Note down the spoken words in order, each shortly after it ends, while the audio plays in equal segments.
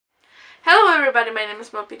everybody, my name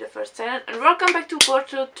is Moppy the First Silent and welcome back to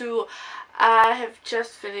Portal 2. I have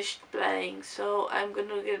just finished playing, so I'm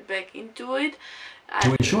gonna get back into it.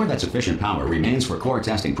 To ensure that sufficient power remains for core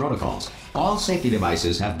testing protocols, all safety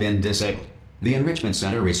devices have been disabled. The Enrichment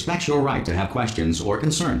Center respects your right to have questions or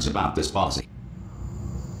concerns about this policy.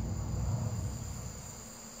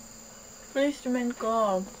 Please remain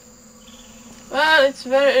calm. Well, it's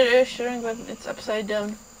very reassuring, but it's upside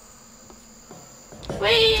down.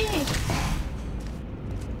 Whee!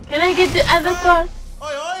 Can I get the other part?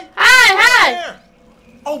 Hi! Hi! Here.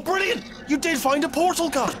 Oh, brilliant! You did find a portal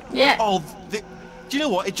gun! Yeah. Oh, do you know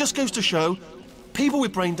what? It just goes to show, people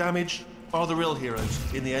with brain damage are the real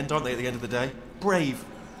heroes in the end, aren't they, at the end of the day? Brave.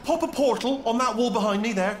 Pop a portal on that wall behind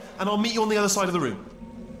me there, and I'll meet you on the other side of the room.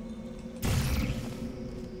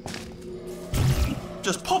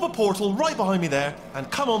 Just pop a portal right behind me there,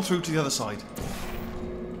 and come on through to the other side.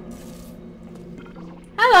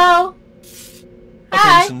 Hello! Okay,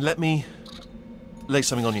 Hi! listen, let me lay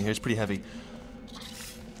something on you here. It's pretty heavy.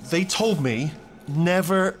 They told me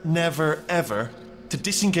never, never, ever to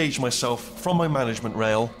disengage myself from my management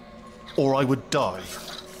rail or I would die.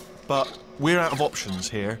 But we're out of options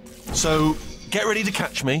here. So get ready to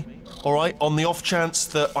catch me, alright, on the off chance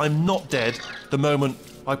that I'm not dead the moment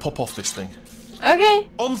I pop off this thing. Okay.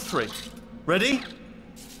 On 3. Ready?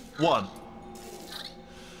 1,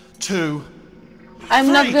 2, I'm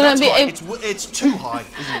 3. not gonna That's be high. able. It's too high,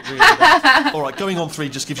 isn't it? Really? Alright, going on 3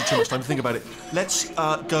 just gives you too much time to think about it. Let's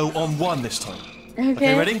go on 1 this time.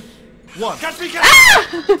 Okay, ready? 1. Catch me,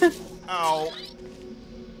 catch me! Ow.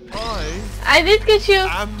 I did get you!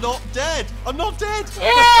 I'm not dead! I'm not dead!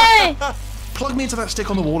 Yay! Plug me into that stick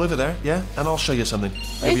on the wall over there, yeah? And I'll show you something.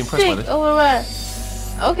 You'll be Which impressed by stick? this. Over where?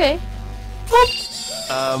 Okay. Boop.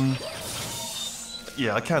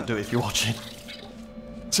 Yeah, I can't do it if you're watching.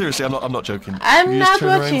 Seriously, I'm not joking. I'm Can you not just turn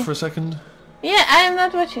watching. around for a second? Yeah, I am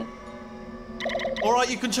not watching. Alright,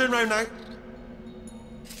 you can turn around now.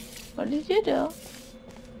 What did you do?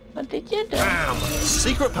 What did you do? Bam!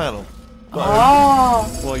 Secret panel. Oh.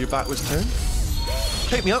 While your back was turned.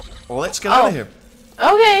 Pick me up. Let's get out of here.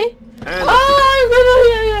 Okay. And I'm gonna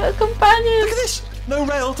be a companion. look at this. No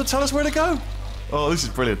rail to tell us where to go. Oh, this is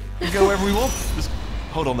brilliant. We can go wherever we want. Just,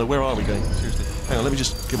 hold on though. Where are we going? Seriously. Hang on. Let me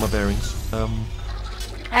just get my bearings.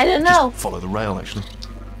 I don't know. Follow the rail, actually.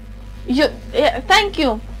 Yeah, thank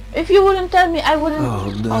you. If you wouldn't tell me, I wouldn't. Oh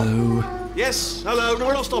no. Yes. Hello. No,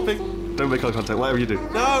 we're not stopping. Don't make eye contact. Whatever you do.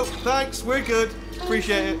 No. Thanks. We're good.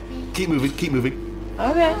 Appreciate it. Keep moving. Keep moving.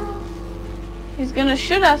 Okay. He's gonna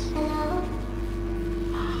shoot us.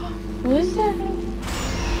 Who is that?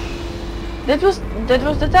 That was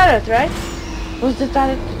the turret, right? Was the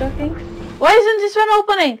turret talking? Why isn't this one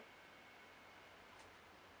opening?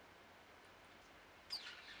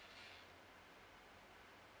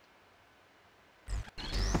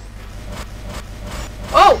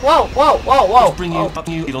 Whoa! Just bring you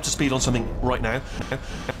up to speed on something right now.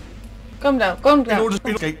 Calm down, calm down. In order to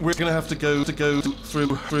be okay, we're gonna have to go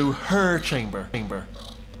through her chamber,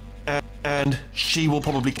 and she will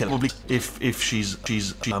probably kill if she's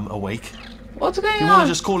awake. What's going You on? want to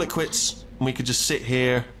just call it quits, and we could just sit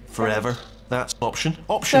here forever. That's option.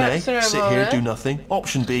 Option A, sit here, do nothing.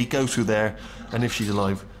 Option B, go through there, and if she's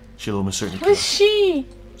alive, she'll almost certainly kill Who's us. she?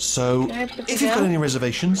 So, if you've got any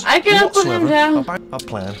reservations, I cannot put him whatsoever down. about our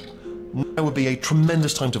plan, now would be a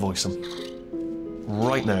tremendous time to voice them.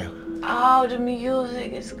 Right now. Oh, the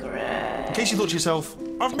music is great. In case you thought to yourself,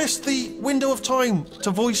 I've missed the window of time to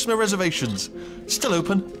voice my reservations. Still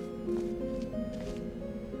open.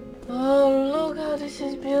 Oh, look how this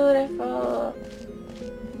is beautiful.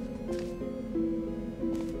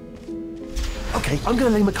 Okay, I'm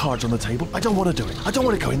gonna lay my cards on the table. I don't want to do it. I don't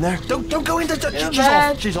want to go in there. Don't go in there. She's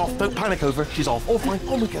bad. off. She's off. Don't panic over. She's off. All fine.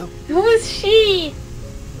 On we go. Who is she?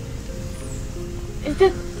 Is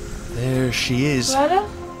it There she is. GLaDOS?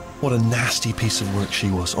 What a nasty piece of work she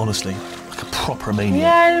was, honestly. Like a proper maniac.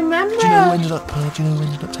 Yeah, I remember. Do you know who ended up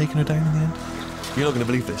taking her down in the end? You're not going to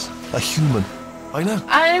believe this. A human. I know.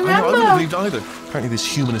 I remember. I wouldn't have believed either. Apparently this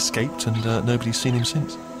human escaped and nobody's seen him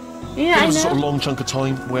since. Yeah, There I was a know. sort of long chunk of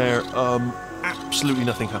time where absolutely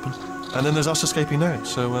nothing happened. And then there's us escaping now.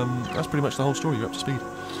 So that's pretty much the whole story. You're up to speed.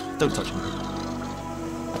 Don't touch me.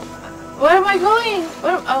 Where am I going?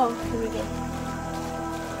 Oh, here we go.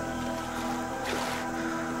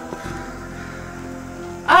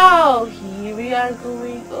 Oh, here we are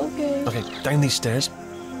going. Okay. Okay, down these stairs.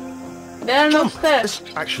 There are no stairs.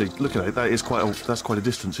 Actually, look at it. That's quite a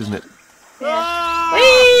distance, isn't it? Yeah.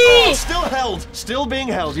 Whee! Still held. Still being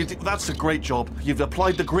held. That's a great job. You've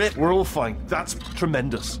applied the grip. We're all fine. That's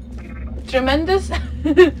tremendous. Tremendous?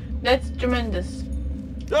 That's tremendous.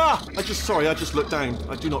 Ah! I just looked down.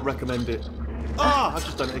 I do not recommend it. Ah! I've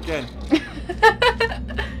just done it again.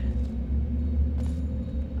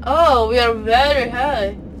 Oh, we are very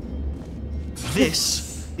high.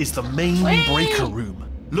 This is the main breaker room.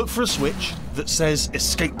 Look for a switch that says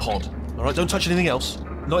escape pod. Alright, don't touch anything else.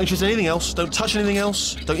 Not interested in anything else. Don't touch anything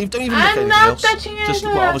else. Don't even look at anything else. I'm not touching anything. Just,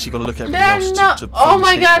 well, obviously you've got to look at everything else to Oh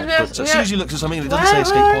my god, but as soon as you look at something that doesn't say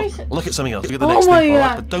escape pod, look at something else. Look at the next thing,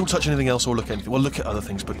 alright? But don't touch anything else or look at anything. Well, look at other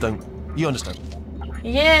things, but don't. You understand?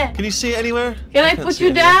 Yeah. Can you see it anywhere? Can I put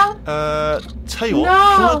you down? Tell you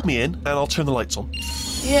what, plug me in and I'll turn the lights on.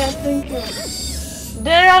 Yeah, thank you.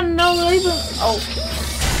 There are no labels. Oh.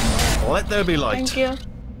 Let there be light. Thank you.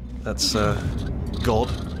 That's, God.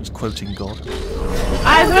 He's quoting God.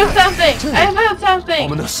 I've heard something! I've heard something!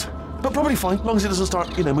 Ominous. But probably fine, as long as it doesn't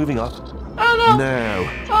start, moving up. Oh no! Now.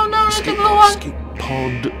 Oh no, it's the Escape blue one! escape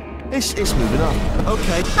pod. It's moving up.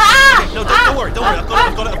 Okay. Ah! Okay, no, don't worry,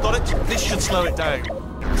 I've got it. This should slow it down.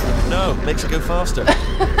 No, makes it go faster.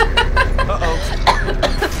 Uh-oh.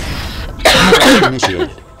 Initiated.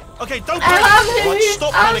 Okay, don't panic. Right,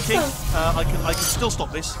 stop panicking. Awesome. I can still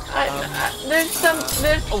stop this. There's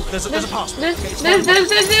There's a pass. There's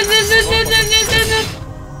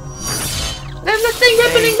a thing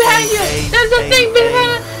happening behind you! There's a thing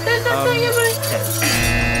behind. There's a thing happening.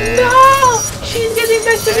 No! She's getting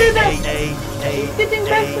back to me now. She's getting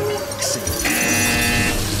back to me.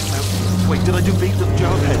 Wait, did I do beat the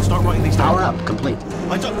jar head? Start writing these down. Power up complete.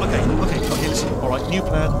 I don't. Okay, listen. All right, new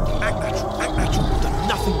plan. Act natural. Done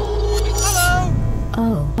nothing wrong.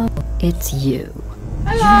 Hello. Oh, it's you.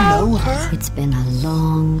 Hello. You know her? It's been a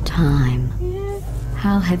long time. Yes.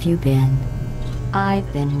 How have you been? I've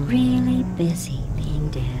been really busy being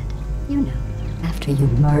dead. You know, after you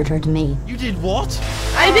murdered me. You did what?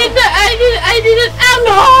 I didn't.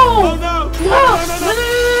 Oh Oh no!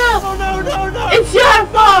 no! No! No! It's your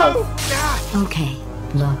fault. Okay,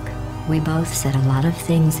 look, we both said a lot of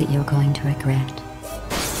things that you're going to regret.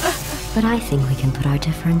 But I think we can put our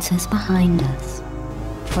differences behind us.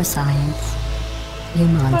 For science, you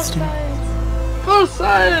monster. For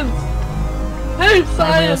science. Hey,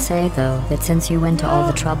 I will science. say, though, that since you went to all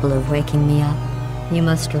the trouble of waking me up, you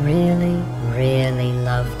must really, really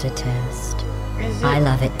love to test. Is I it?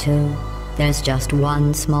 love it too. There's just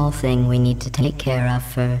one small thing we need to take care of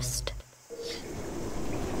first.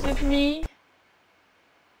 Is it me?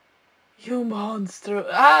 You monster.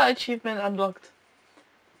 Ah, achievement unlocked.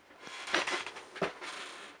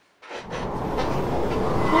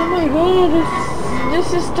 Oh my god,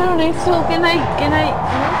 this is turning so can I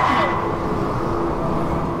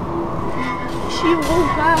She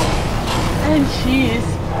woke up and she is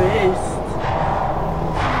pissed.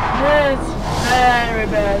 That's very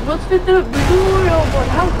bad. What's with the blue robot?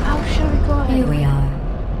 How should we go ahead? Here we are,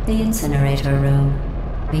 the incinerator room.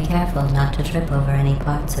 Be careful not to trip over any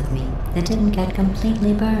parts of me that didn't get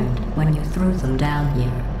completely burned when you threw them down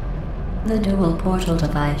here. The dual portal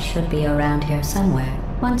device should be around here somewhere.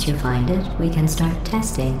 Once you find it, we can start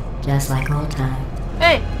testing, just like old times.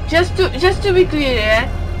 Hey, just to be clear, yeah?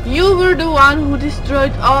 You were the one who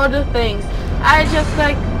destroyed all the things. I just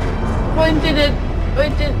like pointed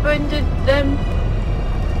them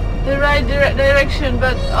the right direction,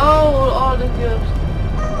 but all the cubes.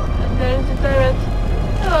 And there's the turret.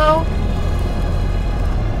 Hello.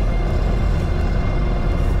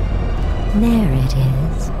 There it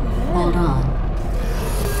is. Hold on.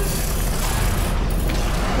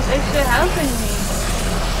 It's actually helping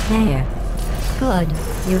me. There. Good.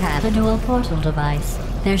 You have a dual portal device.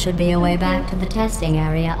 There should be a way back to the testing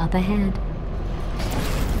area up ahead.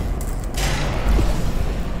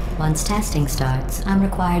 Once testing starts, I'm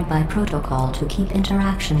required by protocol to keep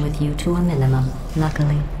interaction with you to a minimum.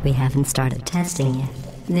 Luckily, we haven't started testing yet.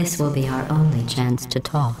 This will be our only chance to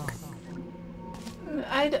talk.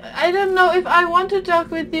 I don't know if I want to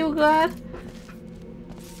talk with you, Glad.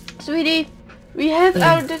 Sweetie, we had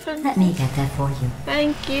our different... Let me get that for you.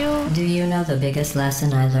 Thank you. Do you know the biggest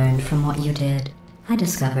lesson I learned from what you did? I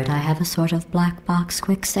discovered I have a sort of black box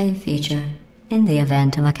quick save feature. In the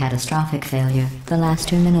event of a catastrophic failure, the last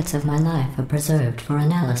 2 minutes of my life are preserved for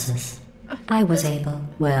analysis. I was able,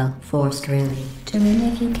 well, forced really, to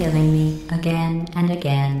relive you killing me again and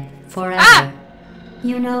again, forever. Ah!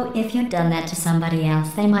 You know, if you'd done that to somebody else,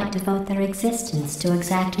 they might devote their existence to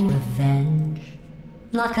exacting revenge.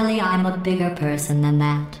 Luckily, I'm a bigger person than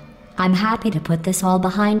that. I'm happy to put this all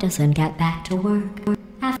behind us and get back to work.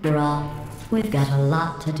 After all, we've got a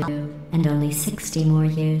lot to do, and only 60 more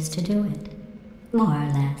years to do it. More or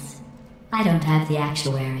less. I don't have the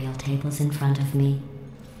actuarial tables in front of me.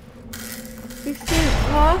 16,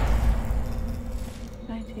 huh?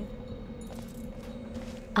 19.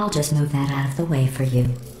 I'll just move that out of the way for you.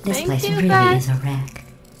 This Thank place you, really Pat. is a wreck.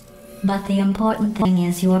 But the important thing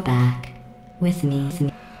is you're back. With me.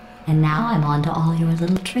 And now I'm on to all your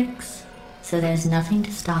little tricks. So there's nothing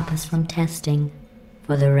to stop us from testing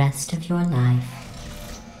for the rest of your life.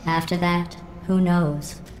 After that, who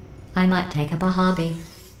knows? I might take up a hobby.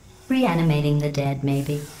 Reanimating the dead,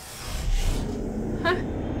 maybe.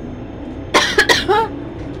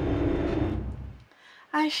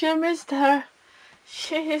 I sure missed her.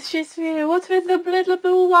 She's really... What's with the little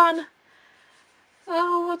blue one?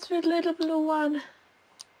 Oh, what's with little blue one?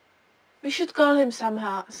 We should call him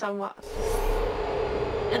somehow, somewhat.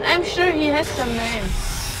 And I'm sure he has some name.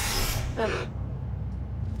 But...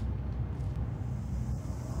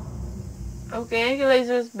 Okay,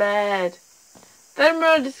 laser's bad.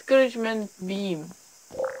 Thermal discouragement beam.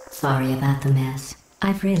 Sorry about the mess.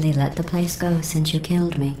 I've really let the place go since you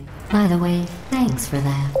killed me. By the way, thanks for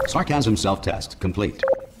that. Sarcasm self-test complete.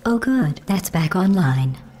 Oh good, that's back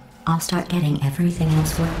online. I'll start getting everything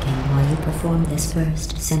else working while you perform this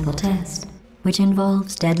first simple test, which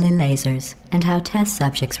involves deadly lasers and how test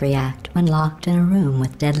subjects react when locked in a room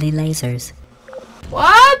with deadly lasers.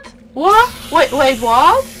 What? What? Wait,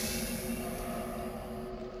 what?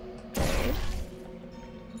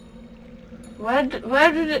 Where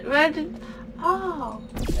did... Oh.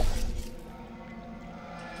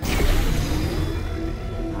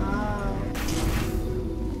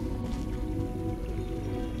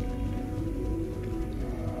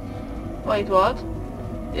 Wait, what?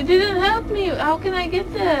 It didn't help me. How can I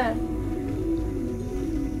get there?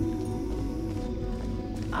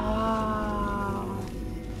 Ah,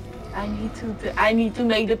 I need to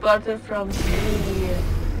make the portal from here.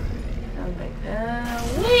 Come back.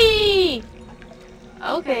 Whee!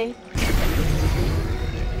 Okay.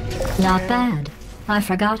 Not bad. I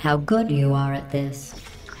forgot how good you are at this.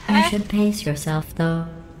 You should pace yourself, though.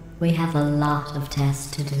 We have a lot of tests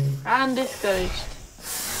to do. I'm discouraged.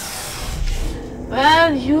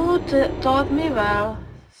 Well, you taught me well,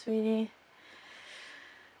 sweetie.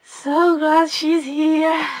 So glad she's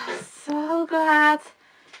here. So glad.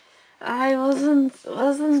 I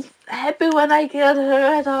wasn't happy when I killed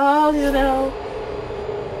her at all, you know.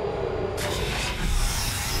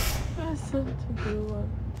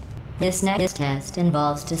 This next test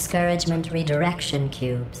involves discouragement redirection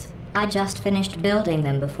cubes. I just finished building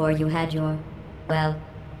them before you had your, well,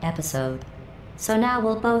 episode. So now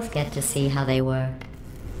we'll both get to see how they work.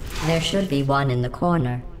 There should be one in the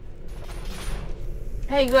corner.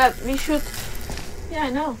 Hey, Glad, we should... Yeah, I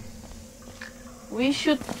know. We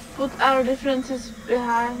should put our differences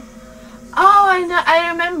behind. Oh, I know. I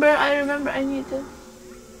remember. I need to...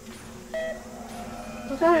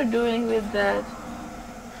 What are you doing with that?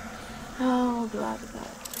 Oh, Glad.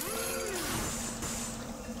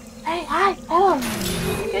 Hey, hi, hello.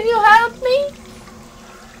 Can you help me?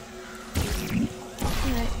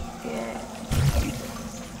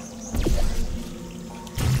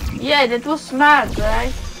 Yeah, that was smart,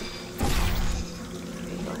 right?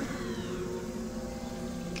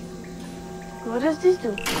 What does this do?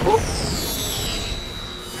 Oops.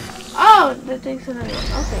 Oh, that takes another one.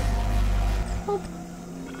 Okay. Oop.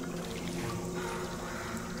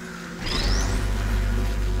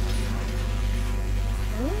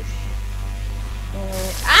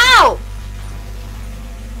 Ow!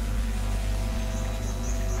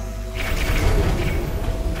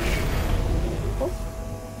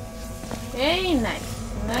 Hey, nice.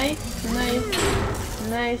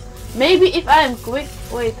 Maybe if I'm quick.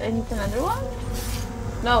 Wait, I need another one?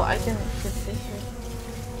 No, I can put this here.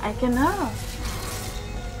 I cannot.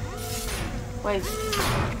 Wait.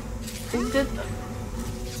 Is it...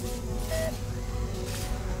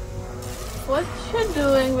 What you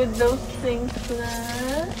doing with those things?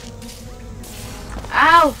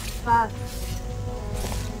 Ow! Fuck.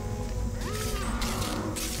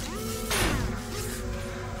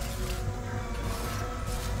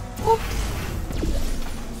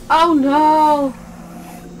 Oh no!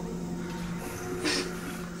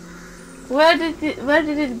 Where did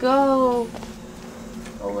it go?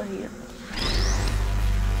 Over here.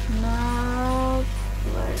 No,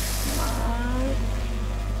 let's not.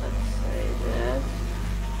 Let's say that.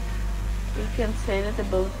 You can say that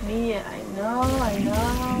about me. I know.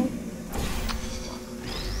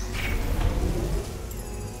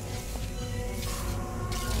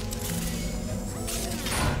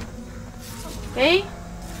 Okay.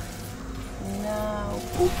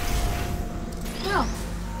 No.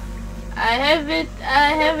 I have it.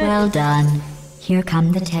 Well done. Here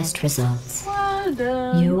come the test results. Well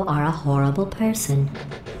done. You are a horrible person.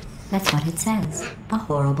 That's what it says. A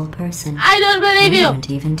horrible person. I don't believe We you. weren't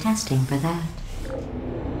even testing for that.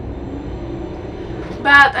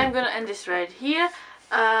 But I'm gonna end this right here.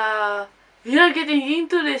 We are getting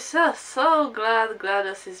into this. So glad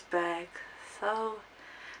GLaDOS is back. So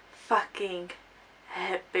fucking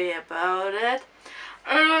happy about it.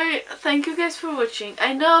 Alright, thank you guys for watching.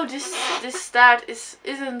 I know this start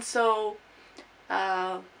isn't so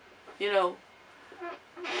you know,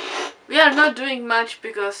 we are not doing much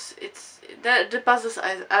because the puzzles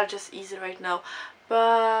are just easy right now,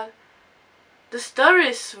 but the story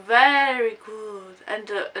is very good, and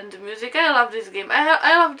the music. I love this game.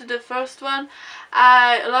 I loved the first one.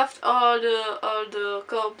 I loved all the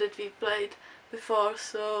co-op that we played before.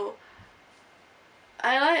 So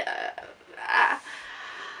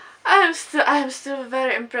I'm still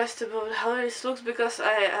very impressed about how this looks, because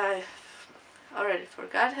I already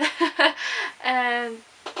forgot. And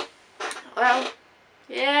well,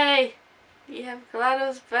 yay, we have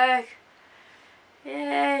GLaDOS back.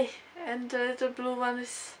 Yay. And the little blue one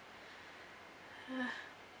is...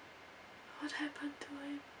 what happened to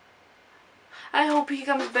him? I hope he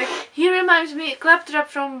comes back. He reminds me Claptrap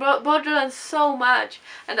from Borderlands so much.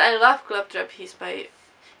 And I love Claptrap. He's my...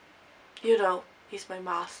 you know, he's my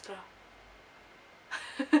master.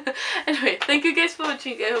 Anyway, thank you guys for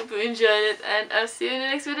watching. I hope you enjoyed it. And I'll see you in the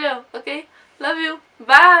next video. Okay? Love you.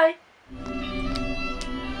 Bye!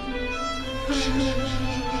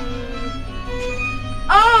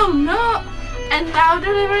 Oh no! And now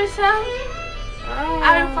delivery sound?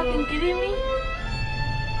 Are you fucking kidding me?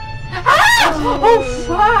 Ah! Oh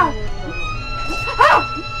fuck!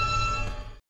 Ah!